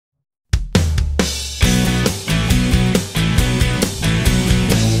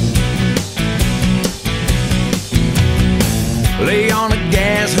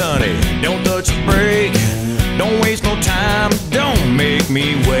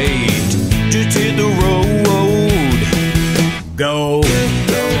wait. Just hit the road. Go.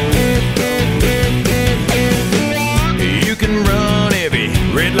 You can run every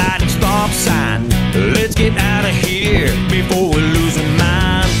red light and stop sign. Let's get out of here before we lose our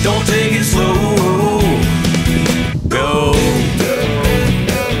mind. Don't take it slow. Go.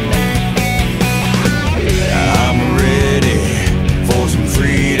 I'm ready for some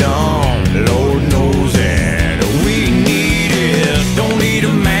freedom. Lord knows that we need it. Don't need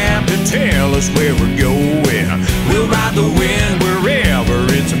a map to tell us where we're going.